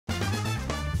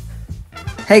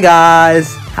Hey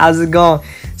guys, how's it going?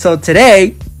 So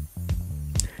today,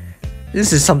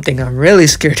 this is something I'm really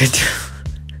scared to do.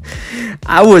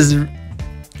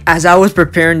 As I was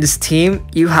preparing this team,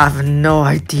 you have no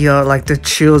idea, like the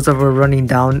chills that were running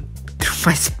down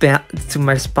to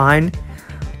my spine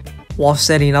while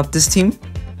setting up this team.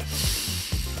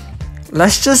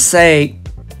 Let's just say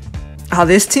how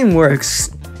this team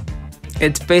works.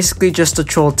 It's basically just a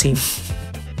troll team.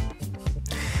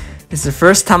 It's the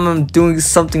first time I'm doing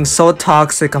something so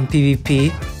toxic on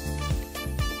PvP.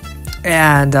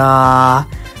 And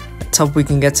let's hope we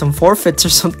can get some forfeits or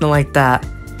something like that.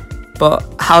 But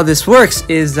how this works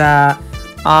is that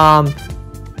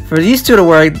for these two to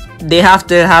work, they have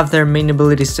to have their main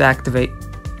abilities to activate.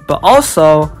 But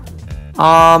also,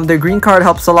 their green card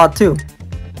helps a lot too.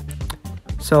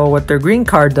 So what their green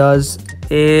card does,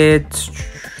 let's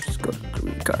go to the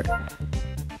green card.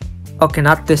 Okay,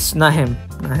 not this, not him.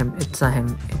 It's not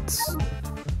him. It's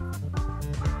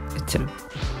him.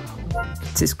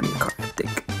 It's his green card, I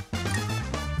think.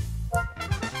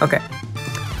 Okay.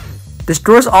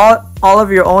 Destroys all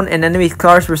of your own and enemy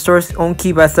cards, restores own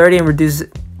key by 30 and reduces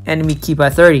enemy key by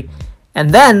 30.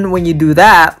 And then when you do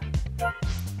that,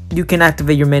 you can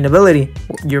activate your main ability.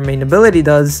 What your main ability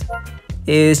does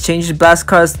is change the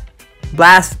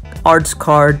blast arts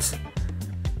cards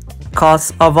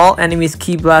cost of all enemies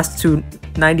key blast to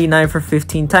 99 for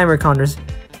 15 timer counters.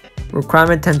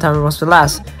 Requirement 10 timer must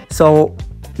last. So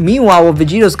meanwhile, what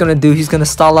Vegito's gonna do, he's gonna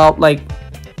stall out like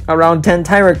around 10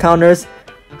 timer counters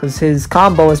because his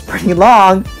combo is pretty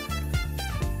long.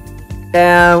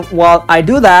 And while I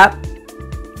do that,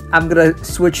 I'm gonna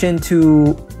switch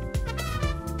into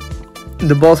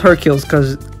the both Hercules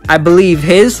because I believe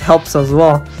his helps as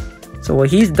well. So what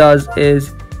he does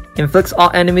is inflicts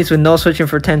all enemies with no switching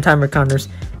for 10 timer counters.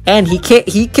 And he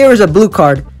carries a blue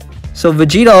card. So what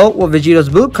Vegito's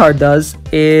blue card does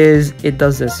is it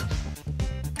does this.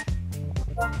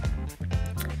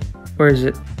 Where is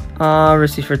it?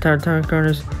 Receive for 10 timer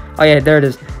counters. Oh yeah, there it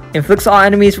is. Inflicts all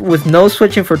enemies with no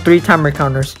switching for 3 timer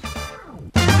counters.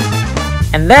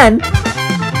 And then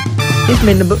his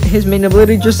main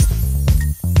ability just,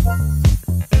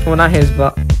 well, not his,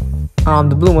 but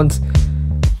the blue ones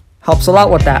helps a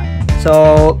lot with that.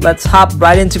 So let's hop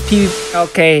right into PvP.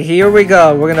 Okay, here we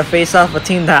go. We're gonna face off a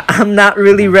team that I'm not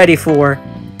really ready for.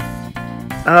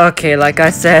 Okay, like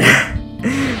I said,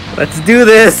 let's do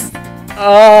this.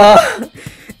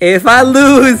 If I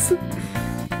lose,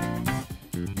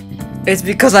 it's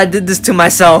because I did this to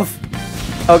myself.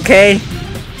 Okay,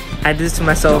 I did this to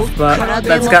myself, but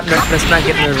let's not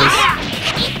get nervous.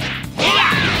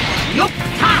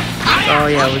 Oh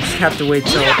yeah, we just have to wait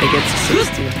till it gets to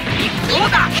 60.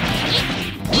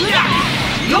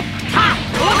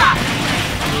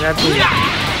 That's it. Oh,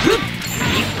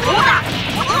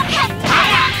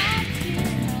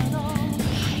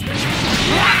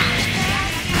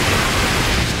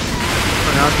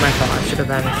 that was my fault. I should have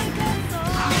vanished.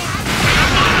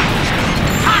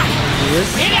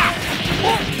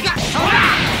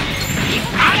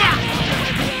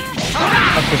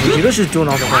 Okay, Vegito's just doing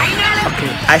all the work. Okay,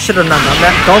 I should have not done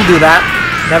that. Don't do that.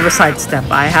 Never sidestep.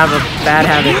 I have a bad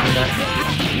habit of that.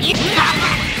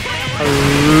 A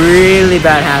really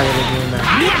bad habit of doing that.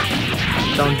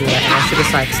 Don't do that. I should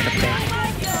have sidestepped there.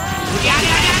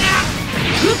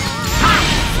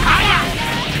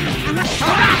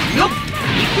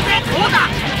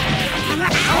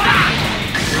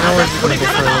 Now we're just gonna go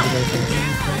for a little bit here.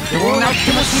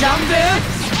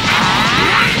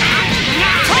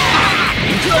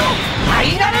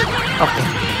 Okay.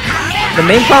 The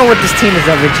main problem with this team is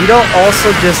that Vegito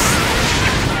also just,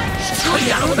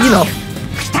 you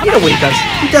know what he does.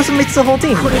 He doesn't mix the whole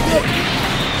team.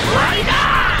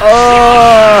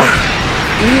 Oh,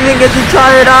 he didn't get to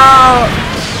try it out.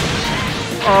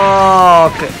 Oh,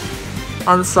 okay.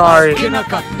 I'm sorry.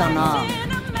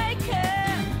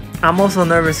 I'm also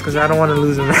nervous because I don't want to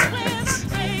lose a match.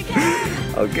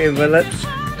 Okay, but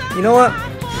you know what?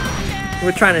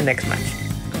 We're trying the next match.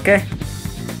 Okay?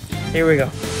 Here we go.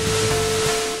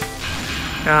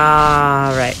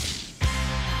 Alright.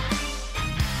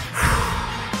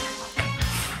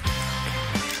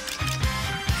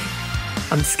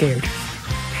 I'm scared.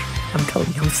 I'm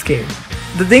telling you, I'm scared.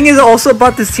 The thing is also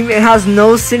about this team, it has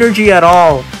no synergy at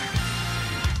all.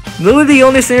 Literally the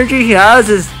only synergy he has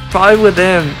is probably with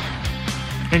him.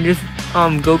 And just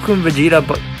Goku and Vegeta,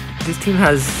 but this team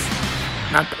has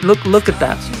not. Look at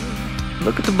that.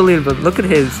 Look at the believable. Look at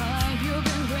his.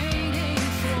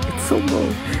 It's so low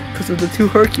because of the 2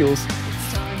 Hercules.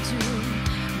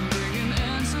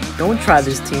 Don't try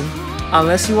this team.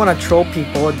 Unless you want to troll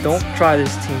people, don't try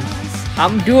this team.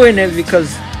 I'm doing it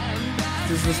because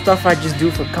This is the stuff I just do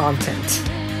for content.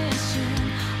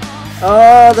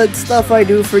 Oh, the stuff I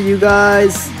do for you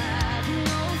guys.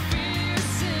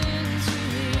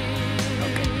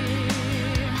 Okay.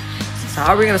 So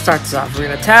how are we gonna start this off? We're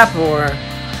gonna tap or...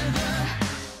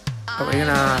 Oh, we're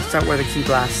gonna start with a key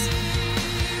blast.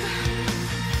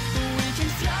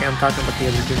 Okay, I'm talking about the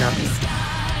other do not me.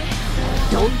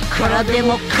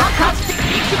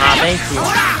 Ah, thank you.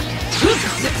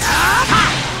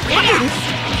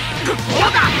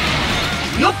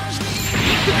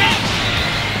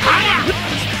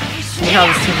 See how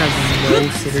this team has no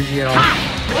synergy at all?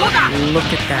 Look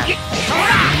at that.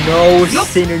 No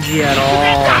synergy at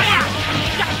all.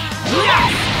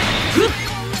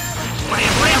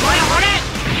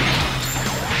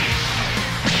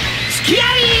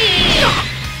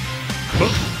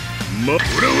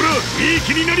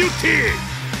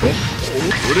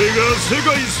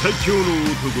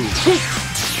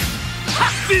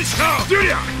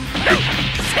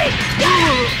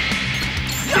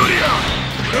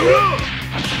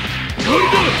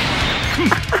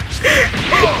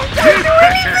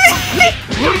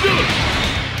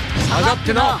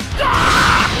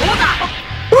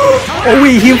 Oh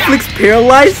wait, he inflicts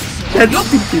paralyze? That's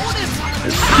stupid.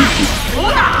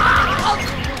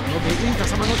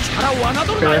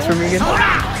 Paralyze for me again?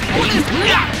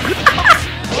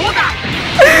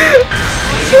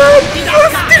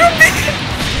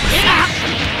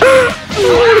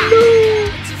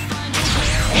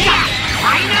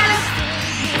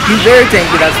 He's very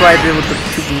tanky, that's why I did with the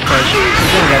 2 blue cards.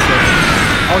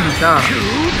 Oh, he's not.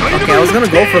 Okay, I was gonna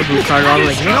go for a blue card, I was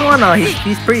like, you know what, no,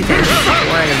 he's pretty tanky.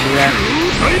 Why am I gonna do that?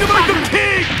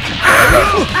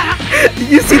 Did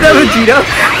you see that Vegeta?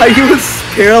 How he was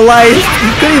paralyzed? He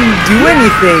couldn't do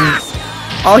anything.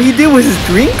 All he did was his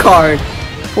green card.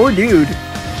 Poor dude.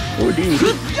 Poor dude.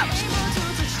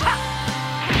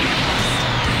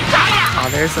 Oh,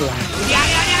 there's a line.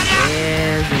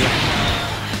 There's a line.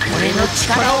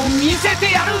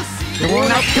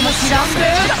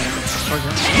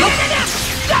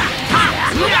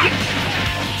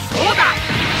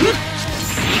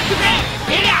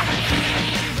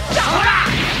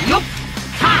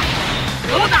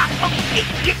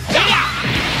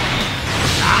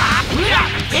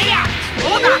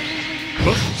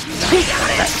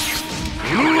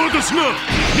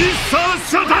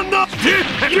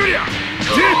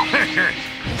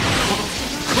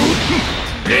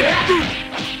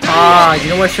 Ah, you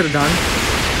know what I should have done?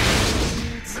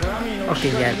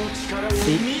 Okay, yeah.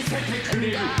 See?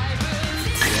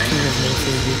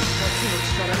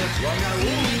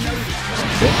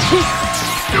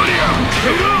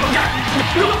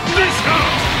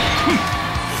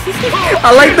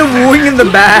 I like the wooing in the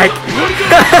back.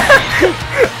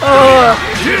 Oh,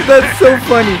 that's so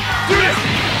funny.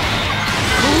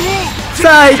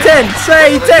 Satan,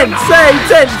 Satan,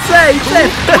 Satan, Satan.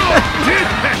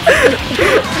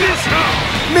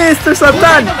 Mr.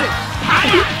 Satan.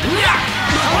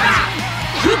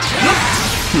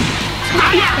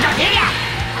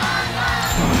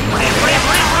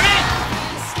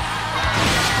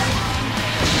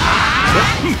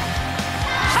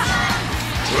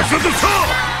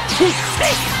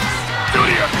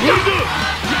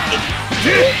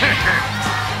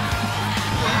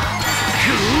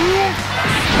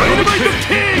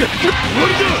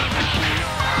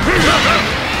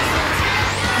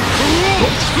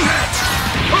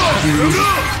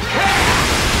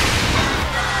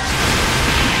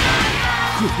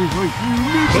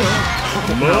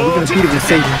 Now we're gonna beat it with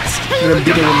Satan. We're gonna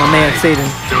beat it with my man Satan.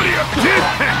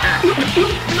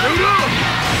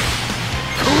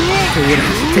 Okay, we're gonna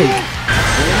have to take.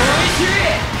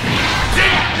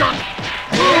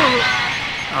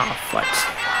 Oh, fudge.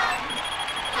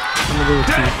 I'm gonna go with T.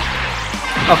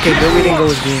 Okay, but we didn't go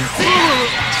with green.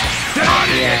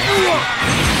 Yeah.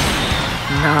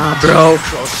 Nah, bro.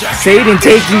 Satan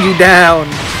taking you down.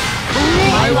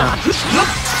 Nah.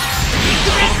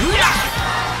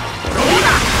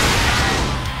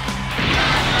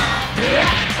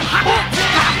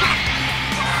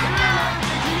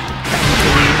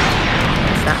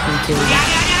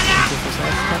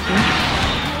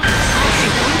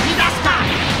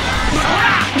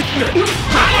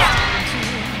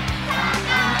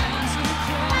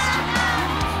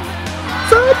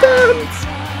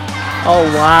 Oh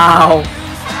wow.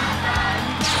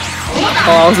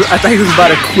 Oh, I thought he was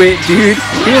about to quit, dude.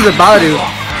 He was about to.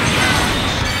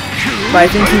 But I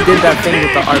think he did that thing with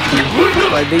the RP.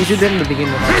 Like they usually did in the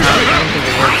beginning of the time. I don't think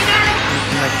it works.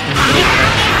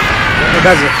 Or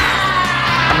does it?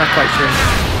 I'm not quite sure.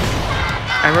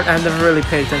 I've never really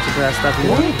paid attention to that stuff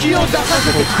either.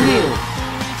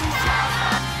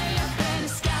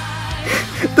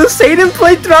 the Satan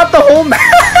played throughout the whole match.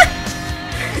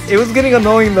 It was getting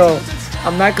annoying though.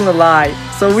 I'm not gonna lie.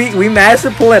 So we managed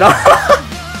to pull it off.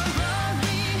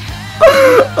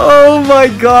 Oh my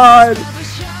god.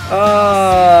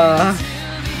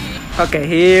 Okay,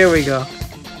 here we go.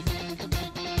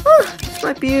 This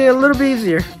might be a little bit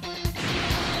easier.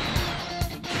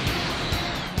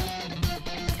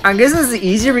 I guess it's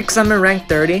easier because I'm in rank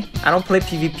 30. I don't play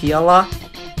PvP a lot.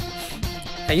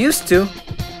 I used to,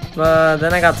 but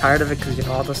then I got tired of it because, you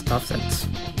know, all the stuff that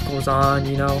goes on,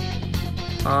 you know.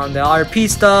 The RP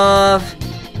stuff,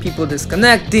 people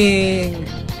disconnecting,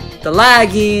 the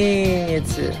lagging.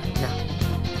 It's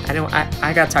no.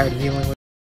 I got tired of dealing with it.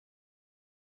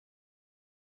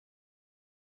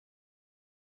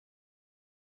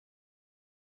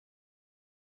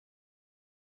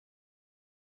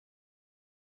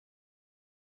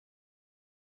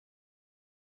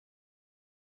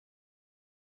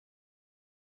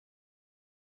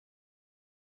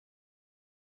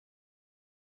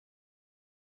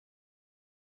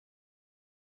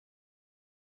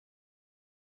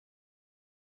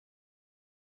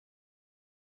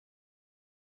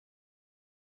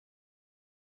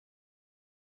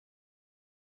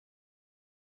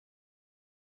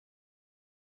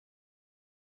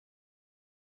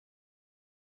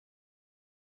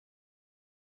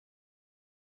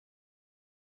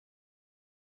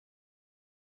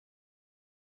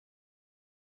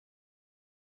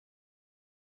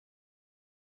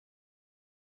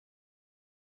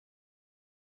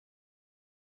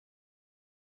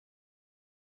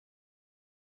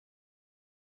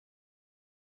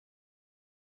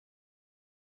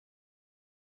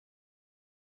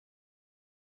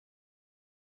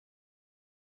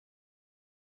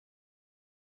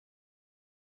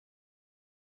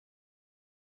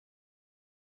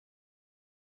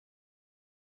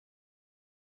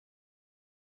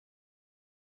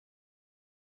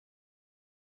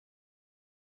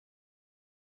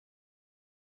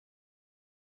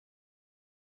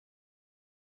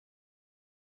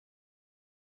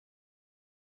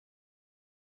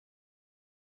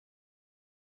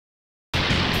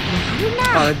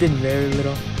 Oh, it did very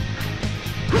little.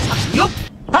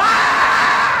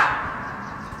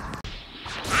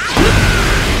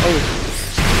 Oh.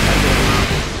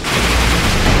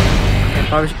 I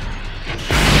probably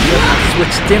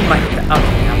switched him like that.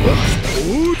 Okay, now.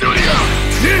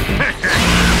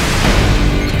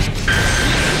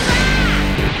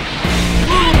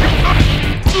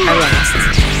 I lost.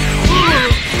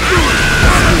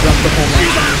 Screwed up the whole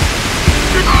match.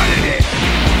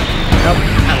 Nope,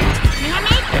 out.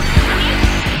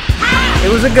 It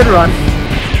was a good run.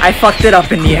 I fucked it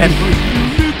up in the end.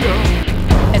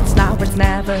 It's now or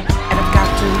never, and I've got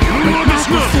to make my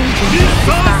decision.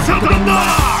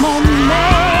 Oh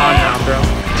no, bro.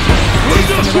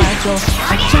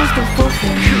 I just don't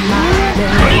fulfill my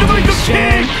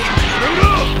mission.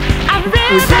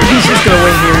 He's just gonna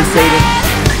win here and save it.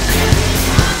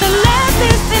 The last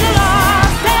is still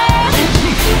lost.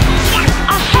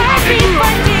 A happy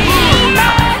birthday.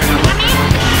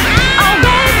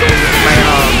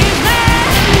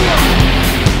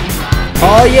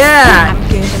 Oh yeah!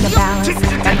 He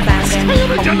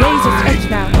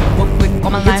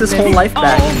gets his whole life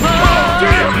back.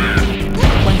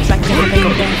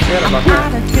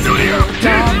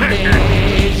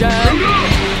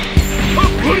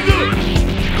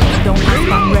 Don't ask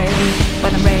if I'm ready,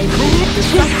 but I'm ready.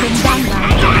 Destruction down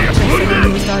now.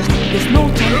 There's no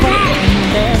time for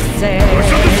indecision.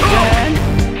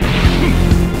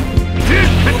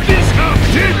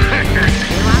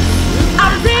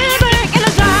 I'm living in a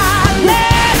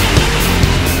darkness.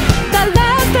 The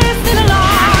last is in a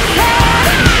long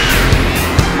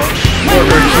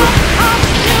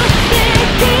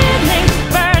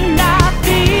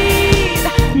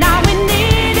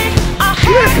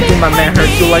my man hurt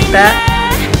you like that.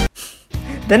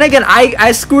 Then again,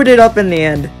 I screwed it up in the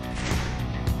end.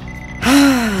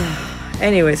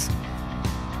 Anyways,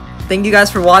 thank you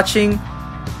guys for watching.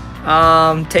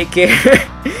 Take care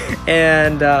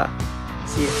and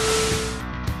see you.